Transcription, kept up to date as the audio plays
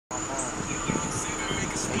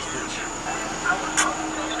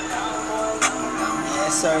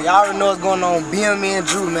Yes, sir. Y'all already know what's going on. BMN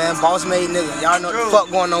Drew, man. Boss made nigga. Y'all know what the fuck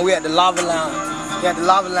going on. We at the Lava Lounge. We at the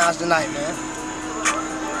Lava Lounge tonight, man.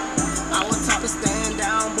 I was taught to stand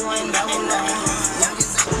down, boy, and never lie.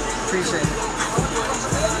 Appreciate it.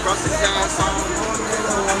 Cross his ass on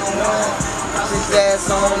one-on-one. Cross his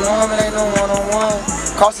ass on one, ain't no one-on-one.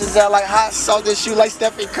 Cross his ass like hot sauce, and shoot like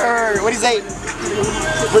Stephen Curry. What he say?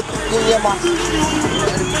 Yeah,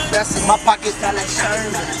 that's in my pocket. Drop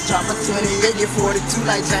a 20, get 42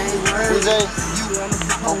 like James Worth.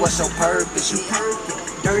 Oh, what's your purpose? You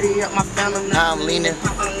dirty up my family. Now I'm leaning.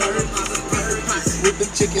 With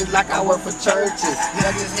big chickens like I work for churches.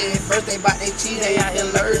 Yeah, just head first, they bout they cheese, they out here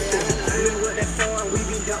lurking.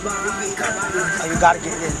 Oh, you gotta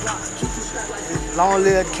get this. Long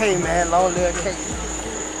live K, man. Long live K.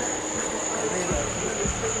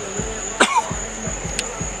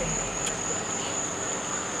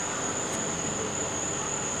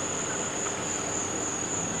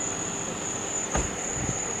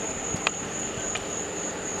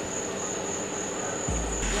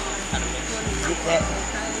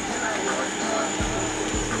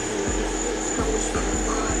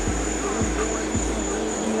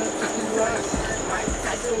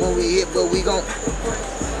 When we hit, but we gon'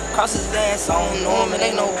 cross his ass on Norman,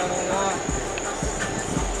 ain't no one-on-one.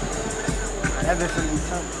 That bitch finna be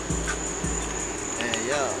tough. Man,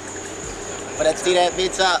 yo. But let's see that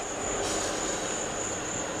bitch up.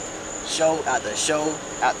 Show after show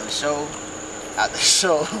after show after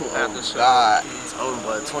show. Oh God. It's over,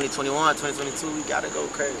 but 2021, 2022, we gotta go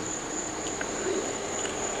crazy.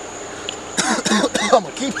 I'ma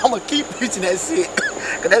keep preaching that shit.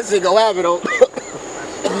 Cause that shit gon' happen though.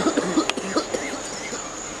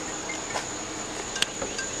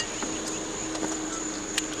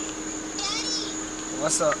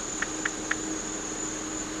 What's up?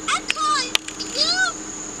 I called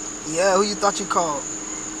you. Yeah, who you thought you called?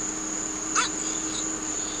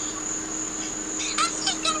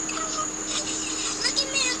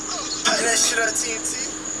 That shit on TNT?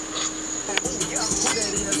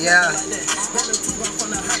 Yeah.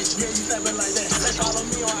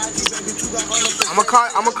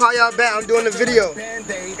 I'ma call y'all back. I'm doing the video.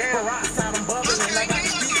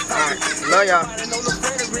 Alright, love y'all.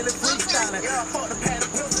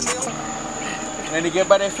 When they get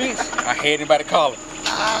by that fish, I had him by the collar.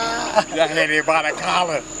 I had him by the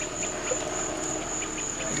collar.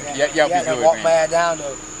 Yeah, be good, walk my ass down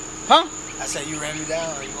though. Huh? I said you ran me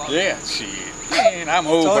down. Yeah, shit. Man, I'm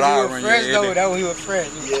old, but I run fresh though. That when he was fresh.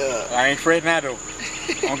 Yeah. I ain't fresh now though.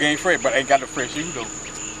 I'm getting fresh, but I ain't got no fresh shoes though.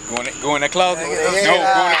 Go in the closet. No, go in the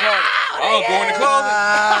closet. Oh, go in the closet.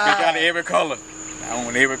 I got every color. I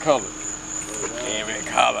want every color. Every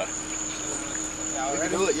color. We can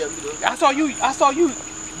do it, yeah, we can do it. I saw you this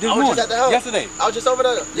morning, yesterday. I was just over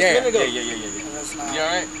there. Yeah. You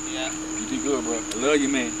alright? Yeah. You be good, bro. I love you,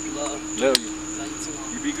 man. Love you. Love you too.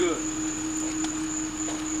 You be good.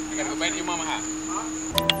 I gotta go back to your mama's house.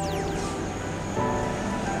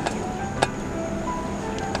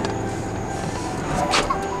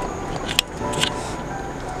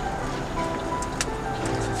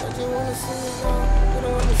 I just wanna see me, you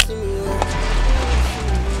don't wanna see me,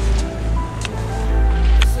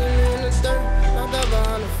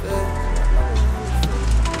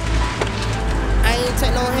 I ain't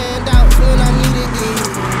take no handouts when I needed these.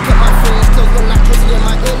 Kept my friends close but not closer than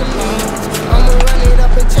my enemies. I'ma run it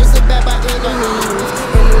up and chase it back by enemies.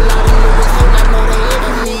 And a lot of niggas hate, I know they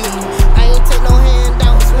enemies. I ain't take no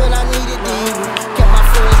handouts when I needed these. Kept my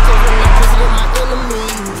friends close but not closer than my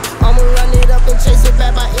enemies. I'ma run it up and chase it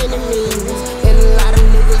back by enemies. And a lot of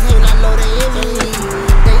niggas hate, I know they enemies.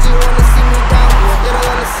 They just wanna see me down, they don't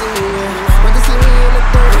wanna see me win. Want to see me in the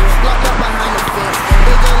dirt, locked up behind the fence.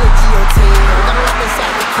 They got the GOT, got me locked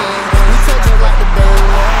inside the can. We told you right the bang.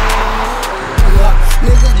 Yeah,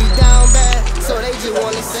 niggas be down bad, so they just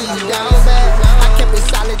wanna see you down bad. I kept it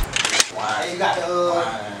solid. Hey, you got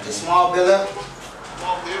the small biller.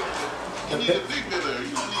 Small biller? You need a big biller. You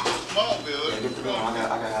don't need a small biller. Yeah, get the biller.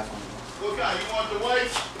 I got half one. What kind? You want the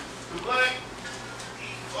white, the black,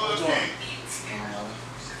 or the pink?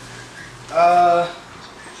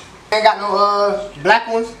 Ain't got no black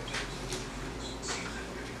ones.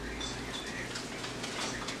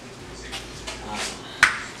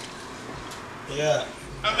 Yeah.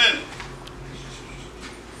 How many?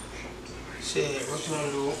 Shit, what you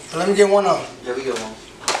wanna do? Let me get one of them. Yeah, we get one.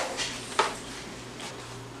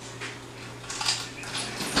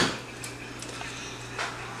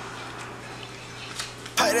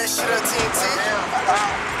 Hey, that shit on TNT.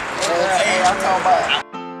 Hey, I'm talking about.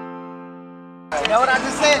 That's what I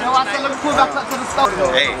just said. That's why I said let me pull back up to the store.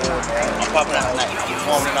 Hey, I'm popping out tonight. I'm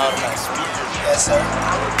performing all tonight. Yes, sir.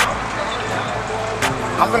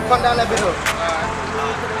 I'm gonna come down that bit up.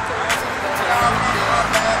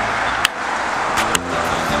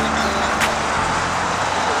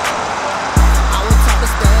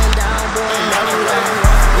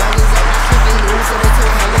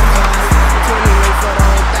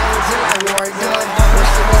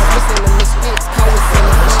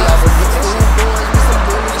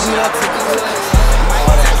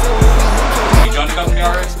 You joined the company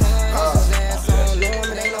already?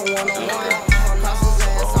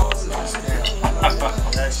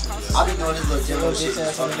 I'll be doing this little demo shit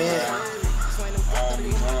on the bed.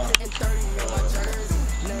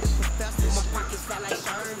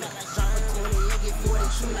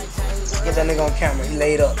 Get that nigga on camera. He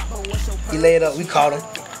laid up. He laid up. We caught him.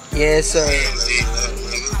 Yes, sir.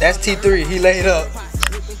 That's T3. He laid up.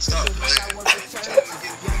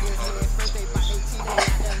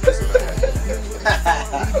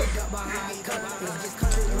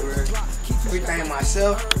 Everything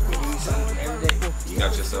myself. Every day. You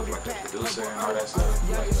got yourself like a producer and all that stuff?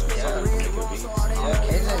 Yeah.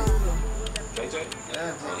 KJ?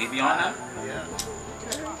 Yeah. Oh, he be on that? Yeah.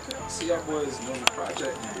 See y'all boys doing the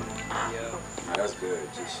project? Yeah. Nah, that's good.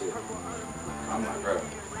 Just shit. I'm like, bro,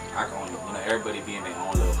 I can only, everybody be in their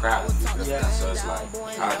own little crowd. Yeah. So it's like,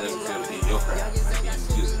 how does it feel to be in your crowd? Like being in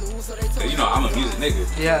music. Cause I'm a music nigga.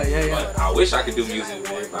 Yeah. But I wish I could do music,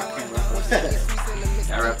 man, but I can't rap.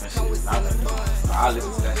 That rapping shit is not that good. I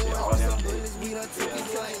listen to that shit all damn day.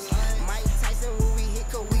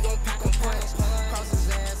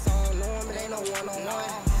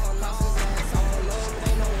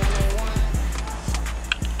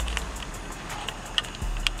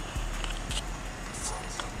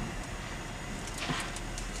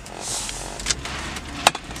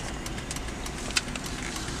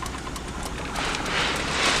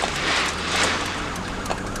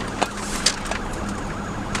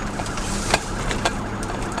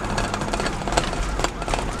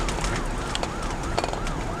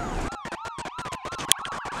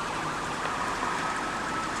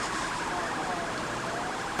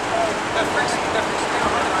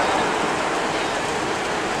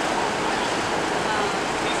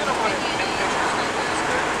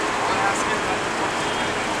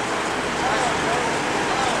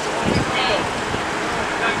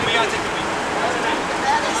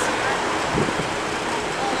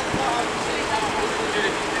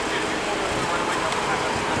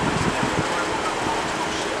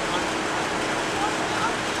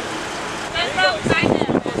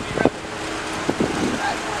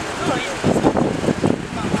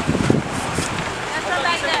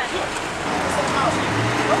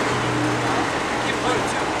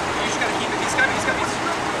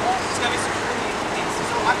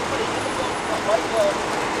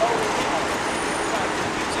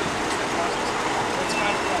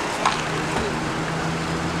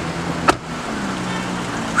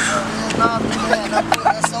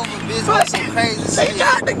 That's over business. Some crazy shit. They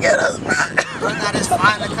tried to get us, bro. Bro got his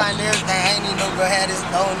fine the kind and everything. I ain't even know bro had his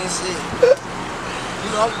own and shit.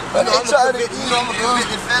 I'm a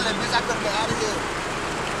convicted fella, bitch. I could've been out of here.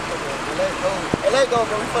 Let go. Hey, let go,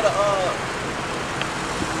 bro. We for the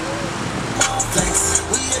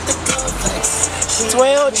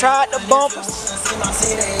 12 tried to bump us.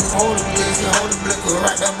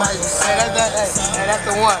 Hey, that's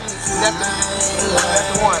the one. That's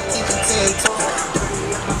the one.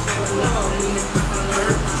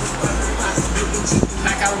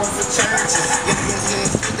 Like I went for church.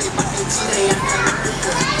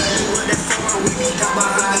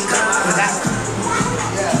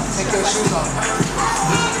 Yeah, take your shoes off.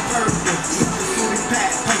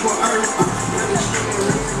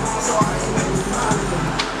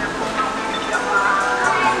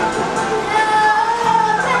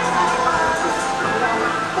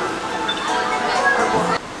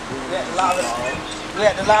 We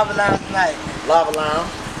at the Lava Lounge tonight. Lava Lounge.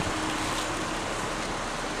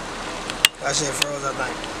 That shit froze, I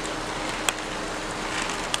think.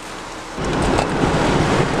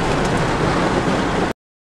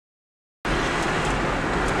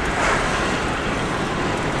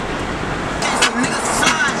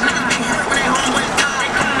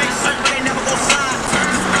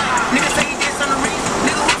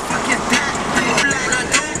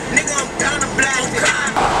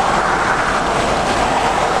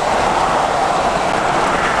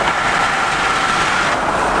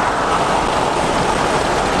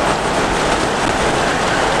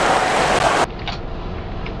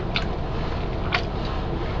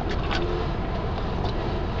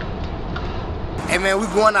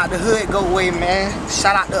 going out the hood, go away, man.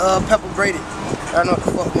 Shout out to Pepper Brady. I know what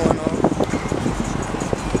the fuck going on.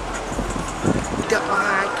 Duck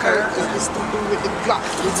behind curve, it's stupid with the Glock.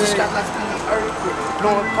 It's got like Stevie Earth,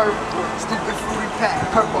 blowing purple, stupid fruity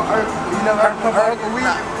pack, purple earth. You never heard of purple earth weed?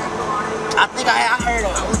 I think I heard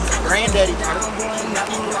of Granddaddy.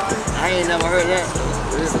 I ain't never heard that.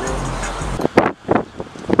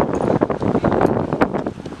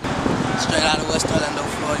 Straight out of West Orlando,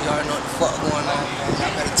 Florida. You already know what the fuck going on, man.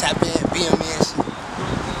 Y'all better tap in, BMN shit.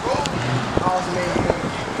 Awesome, man.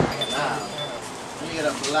 Let me get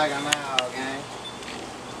a black and mild, gang.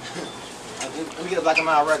 Let me get a black and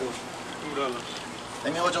mild regular. Let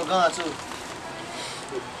me hold your gun, too.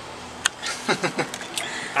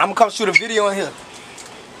 I'm gonna come shoot a video in here.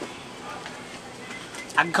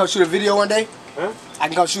 I can come shoot a video one day? Huh? I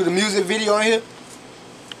can come shoot a music video in here?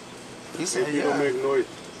 He said, You don't make noise.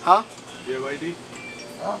 Huh? You have ID?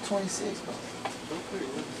 I'm 26, bro. Okay.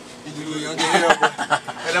 You do look young,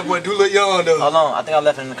 hey, that boy do look young, though. Hold on, I think I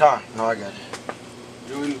left it in the car. No, I got it.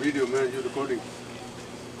 You in video, man. You recording.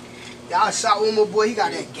 Y'all shot one more boy, he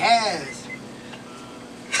got that gas.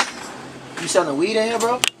 You selling weed in here,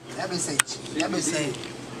 bro? That bitch say, that bitch say.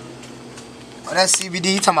 Oh, that's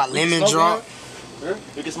CBD, you talking about lemon drop. Huh?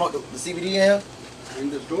 You can smoke the CBD in here? In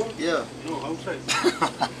the store? Yeah. No, outside.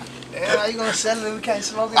 Yeah, how you gonna sell it if we can't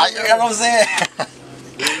smoke it? You know what I'm saying?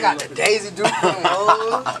 You got the Daisy Duke on,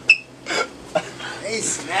 oh. They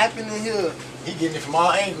snapping in here. He getting it from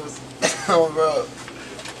all angles. Oh, bro.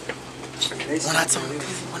 When I told you,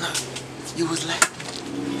 you was like,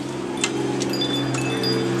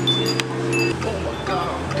 Oh my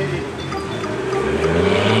God, dude.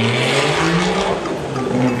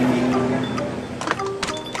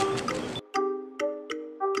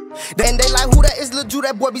 And they like, who that is, Lil' Drew,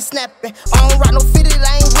 that boy be snapping. I don't rock no fitted,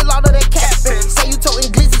 I ain't with all of that capping. Say you toting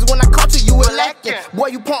glizzies when I caught you, you were lacking. Boy,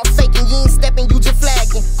 you pump faking, you ain't stepping, you just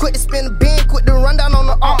flagging. Quit to spin the bin, quit to run down on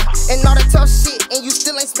the arc. And all that tough shit, and you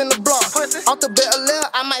still ain't spin the block. Off the bit of lil',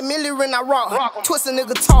 I might merely rent I rock. Twist a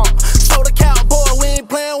nigga talk. So the cowboy, we ain't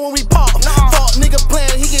playing when we pop. Fuck nigga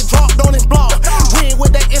playing, he get dropped on his block. We ain't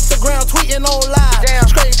with that Instagram tweeting on live.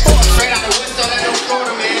 Straight forward. Straight out of West Orlando,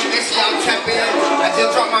 Florida, man. Make sure y'all tap in. I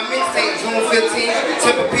just dropped my mixtape June 15th.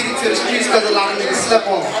 Took a Petey to the streets cause a lot of niggas slept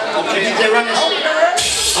on. DJ run that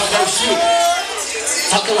shit. talk that shit.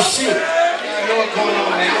 Talk that shit. I know what's going on,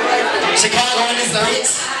 man. Chicago in this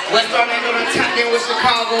bitch. West Orlando done tapped in with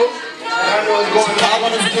Chicago. I know what's going on. Chicago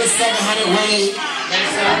is good 700 range.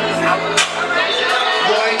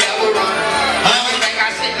 Boy, never run. Like I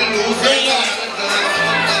said, we lose.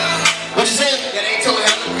 What you say? Yeah, they told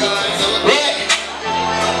hella guns. What?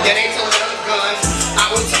 Yeah, they told hella guns.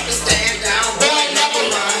 I was tough to stand down. Boy, never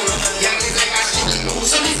run. Youngins ain't got shit to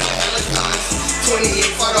lose. So they told hella guns.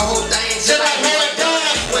 28 for the whole thing. Just like one done.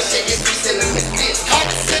 When shit gets free, still in the bitch. Call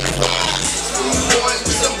it 7 bars. Boys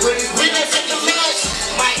with some goodies. We done took the lunch.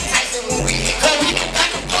 Mike Tyson when we hit. Cause we can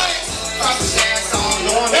pack a punch. Cross his ass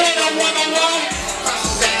on Norman. It ain't no one-on-one. Cross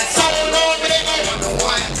his ass on Norman. It ain't no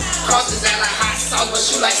one-on-one. Cross his ass like hot sauce, but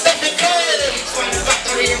shoot like Stephen Curry.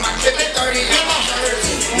 20 in my clip and 30 in my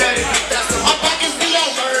jersey. Nutty, that's the my pockets be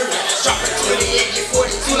on bird. Drop it 28, get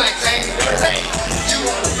 42 like James. You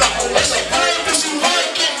on the block, oh, what's your purpose? You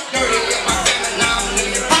working? Dirty in my family, now I'm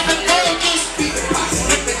living. Poppin' burgers. Beatin' pots,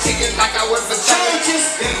 flippin' chickens like I work for churches.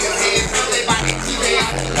 In your head, feel they by the TV.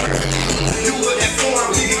 You with that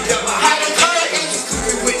form, we be double. How the curtains?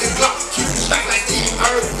 Stupid with the Glock, keep you back like the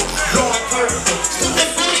earth. Blowing purple, stupid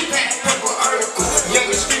booty pack, purple earth.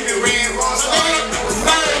 Youngin' screaming red, raw, so I ain't know it's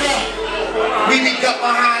murder. We be up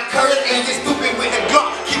behind curtains, just stupid with the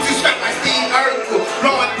Glock, keep you strapped like Steve Urkel.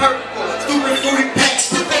 Blowing purple, stupid booty pack,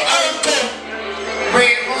 stupid Urkel.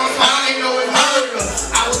 Red, raw, so I ain't know it's murder.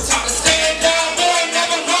 I was taught to stand down, boy,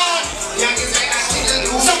 never run. Youngins ain't got shit to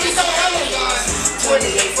lose, so we so hella guns.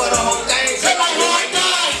 28 for the whole thing, just like one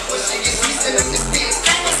gun. When shit gets sweet, send them the sticks,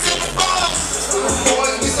 cameras to the boss.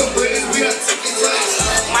 Boys, we some goodies, we done took it to us.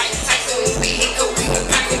 Mike Tyson, when we hit, cause we done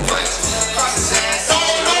pack and punch. Cross his ass on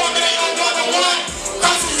Norman, ain't no one-on-one.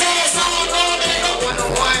 Cross his ass on Norman, ain't no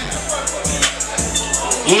one-on-one.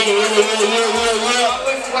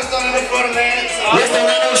 What's on the Florida, man? West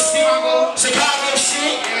Orlando shit. Chicago. Chicago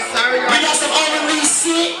shit. Yes, sir. We got some overlease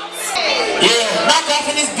shit. Yeah, knock off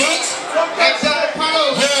in this bitch. Hey, John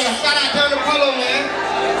Apollo. Yeah. Shout out John Apollo, man.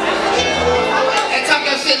 Hey, talk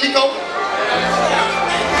your shit, Lekko.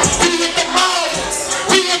 We hit the mall.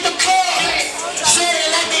 We hit the club. Shit,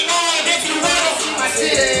 let me know if you wanna.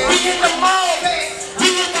 We hit the mall. We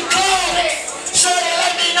hit the club. Shit,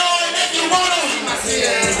 let me know if you wanna.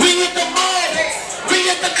 We hit the mall. We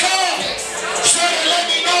hit the club. Shit, let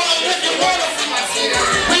me know if you wanna.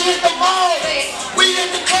 We hit the mall, we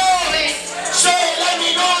hit the club. Shorty, let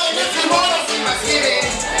me know if you wanna see my city.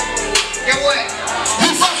 Get what?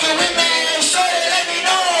 You fucking with me, shorty, let me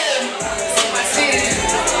know. See my city.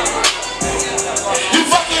 You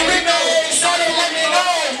fucking with me, shorty, let me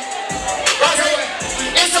know.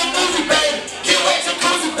 It's a movie, baby. Get away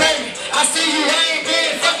jacuzzi, baby. I see you ain't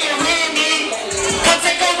been fucking with me. Come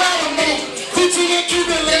take a ride with me. Gucci and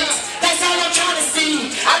Cuban links. That's all I'm trying to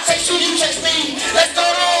see. I chase you, you chase me. Let's go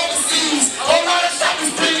to overseas. Whole lot of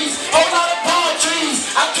shopping sprees. Whole lot of palm trees.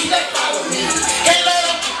 I keep that fire with me. Can't let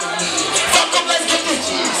them get with me. Fuck up, let's get the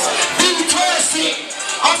cheese. BB12 shit.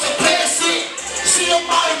 On some player shit. She a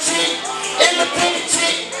model chick. Independent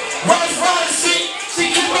chick. Rolls Royce shit.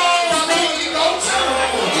 She keep on with me.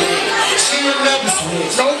 She a never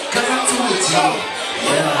switch. Cause I'm too legit.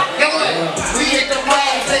 Get what? We hit the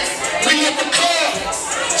wrong place. We hit the club.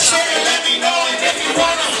 Shorty, let me know if you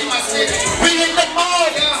wanna see my city. We hit the mall,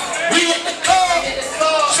 we hit the club.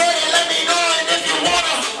 Shorty, let me know if you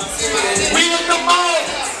wanna. We hit the mall,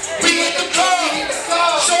 we hit the club.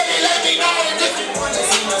 Shorty, let me know if you wanna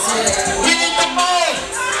see my city. We hit the mall,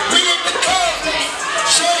 we hit the club.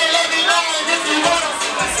 Shorty, let me know if you wanna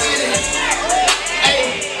see my city. Hey,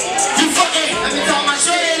 you fucking, let me tell my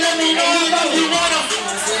shorty, let me know if you wanna.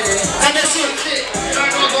 And that shit,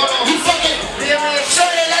 you fucking,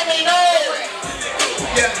 shorty, let me know.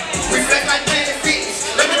 Yeah, reflect like Planet Fitness.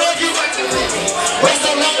 Let me know if you fucking with me. Wait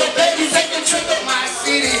so long, baby, take the trip to my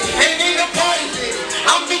city. Ain't need a party with it.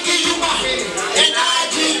 I'm thinking you my hit. And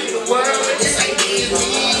I give you the world. This ain't me.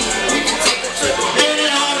 We can take a trip to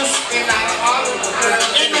million dollars. And out of all of the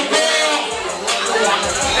girls in the world.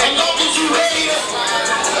 As long as you ready to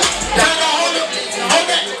turn the hold up. Hold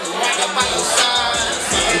that. Rock up by your side.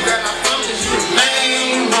 Girl, I promise you the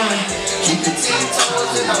main one. Keep the 10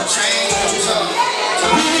 toes in our chains up.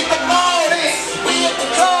 We hit the mall, we hit the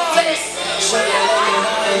club. Shorty, let me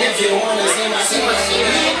know if you wanna see my city.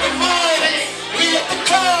 We hit the mall, we hit the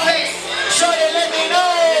club. Shorty, let me know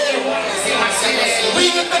if you wanna see my city. We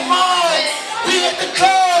hit the mall, we hit the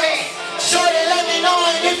club. Shorty, let me know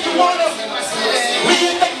if you wanna see my city. We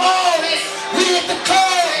hit the mall, we hit the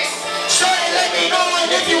club. Shorty, let me know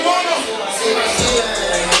if you wanna see my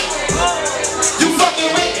city. You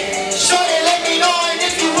fucking with me, shorty, let me know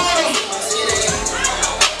if you wanna.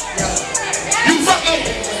 You fucking,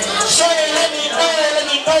 shorty, let me know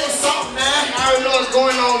something, man. I already know what's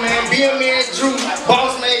going on, man. BMN, Drew,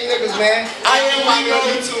 boss made niggas, man. I am Lekko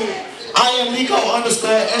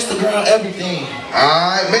 _ Instagram everything.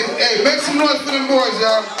 Alright, make some noise for them boys,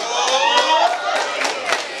 y'all.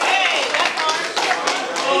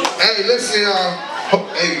 Hey, listen, y'all.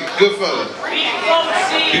 Hey, good fella.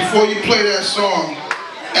 Before you play that song,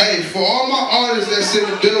 hey, for all my artists that's in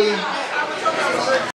the building,